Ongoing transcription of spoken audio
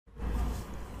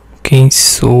Okay,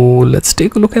 so let's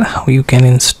take a look at how you can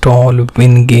install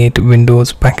Winget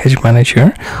Windows Package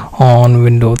Manager on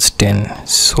Windows 10.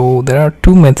 So there are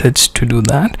two methods to do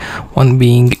that. One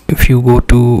being if you go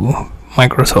to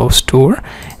Microsoft Store,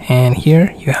 and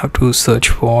here you have to search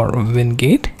for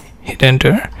Winget, hit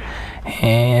enter,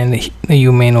 and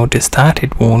you may notice that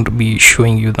it won't be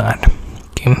showing you that.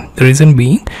 Okay, the reason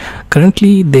being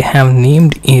currently they have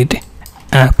named it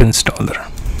App Installer.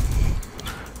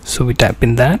 So we type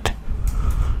in that,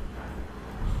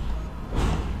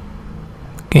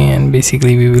 okay, and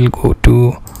basically we will go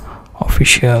to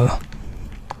official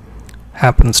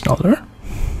app installer.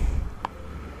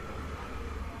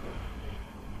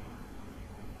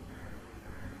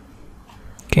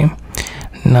 Okay,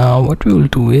 now what we will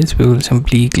do is we will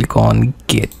simply click on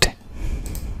get.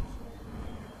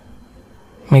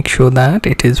 Make sure that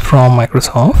it is from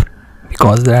Microsoft,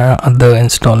 because there are other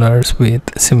installers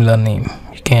with similar name.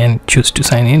 You can choose to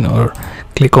sign in or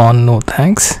click on no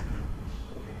thanks.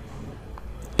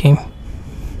 Okay,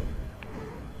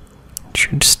 it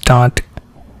should start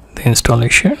the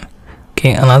installation.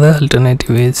 Okay, another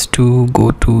alternative is to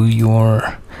go to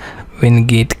your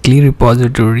Winget CLI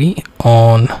repository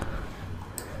on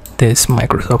this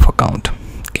Microsoft account.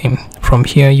 Okay, from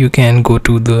here you can go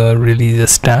to the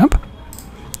releases tab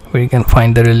where you can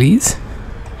find the release,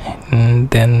 and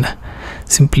then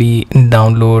simply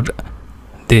download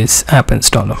this app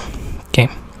installer. Okay,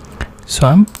 so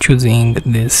I'm choosing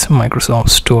this Microsoft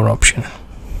Store option.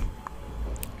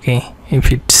 Okay,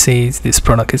 if it says this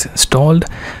product is installed,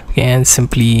 we can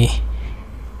simply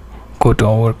go to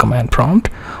our command prompt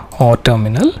or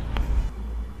terminal.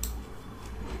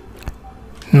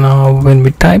 Now when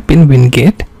we type in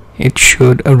Winget, it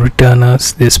should return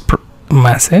us this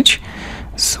message.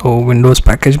 So Windows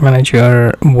Package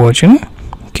Manager version.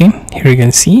 Okay, here you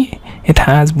can see it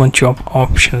has bunch of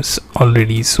options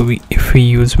already. So if we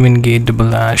use Winget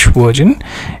 / version,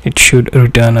 it should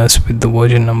return us with the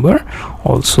version number.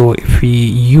 Also, if we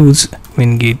use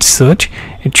Winget search,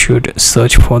 it should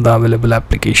search for the available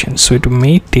application, so it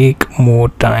may take more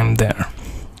time there.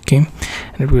 Okay,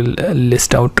 and it will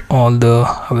list out all the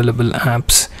available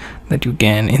apps that you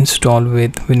can install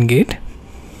with Winget.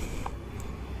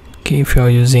 Okay, if you are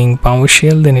using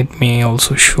PowerShell, then it may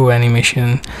also show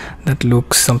animation that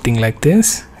looks something like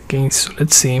this. Okay, so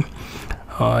let's say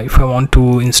if I want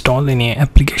to install any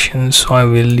application, so I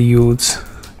will use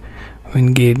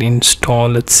Winget install,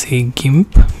 let's say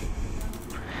GIMP,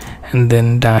 and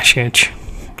then -h.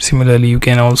 Similarly, you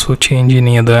can also change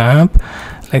any other app,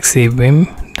 like say Vim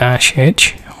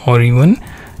 -h or even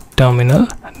terminal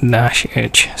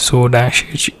 -h. So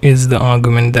 -h is the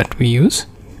argument that we use.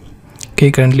 Okay,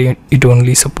 currently it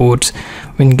only supports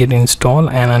Winget install,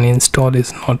 and uninstall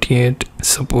is not yet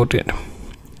supported.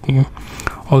 Okay.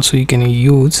 Also, you can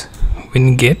use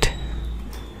Winget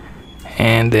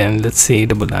and then let's say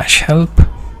 --help.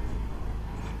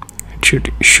 It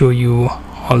should show you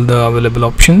all the available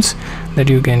options that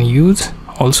you can use.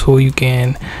 Also, you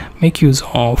can make use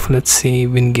of, let's say,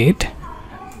 Winget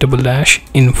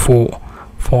 --info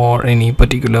for any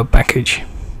particular package.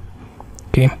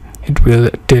 Okay, it will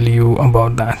tell you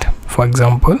about that. For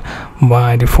example,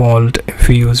 by default, if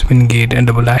you use Winget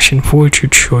 --info, it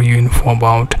should show you info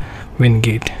about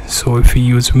Winget. So if you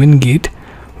use Winget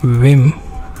Vim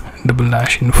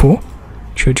 --info,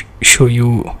 it should show you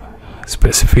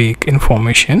specific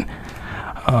information.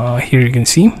 Here you can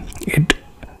see it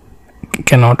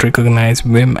cannot recognize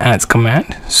Vim as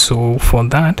command, so for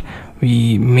that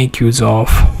we make use of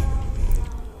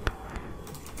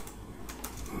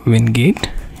Winget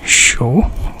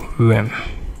show Vim.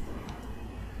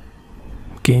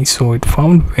 Okay, so it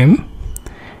found Vim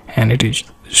and it is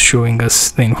showing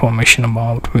us the information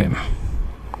about Vim.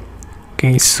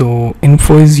 Okay, so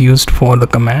info is used for the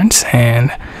commands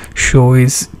and show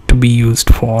is to be used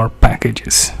for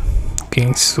packages.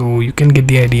 Okay, so you can get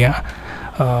the idea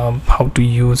how to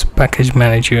use Package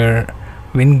Manager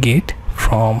Winget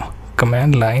from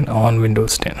command line on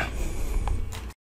Windows 10.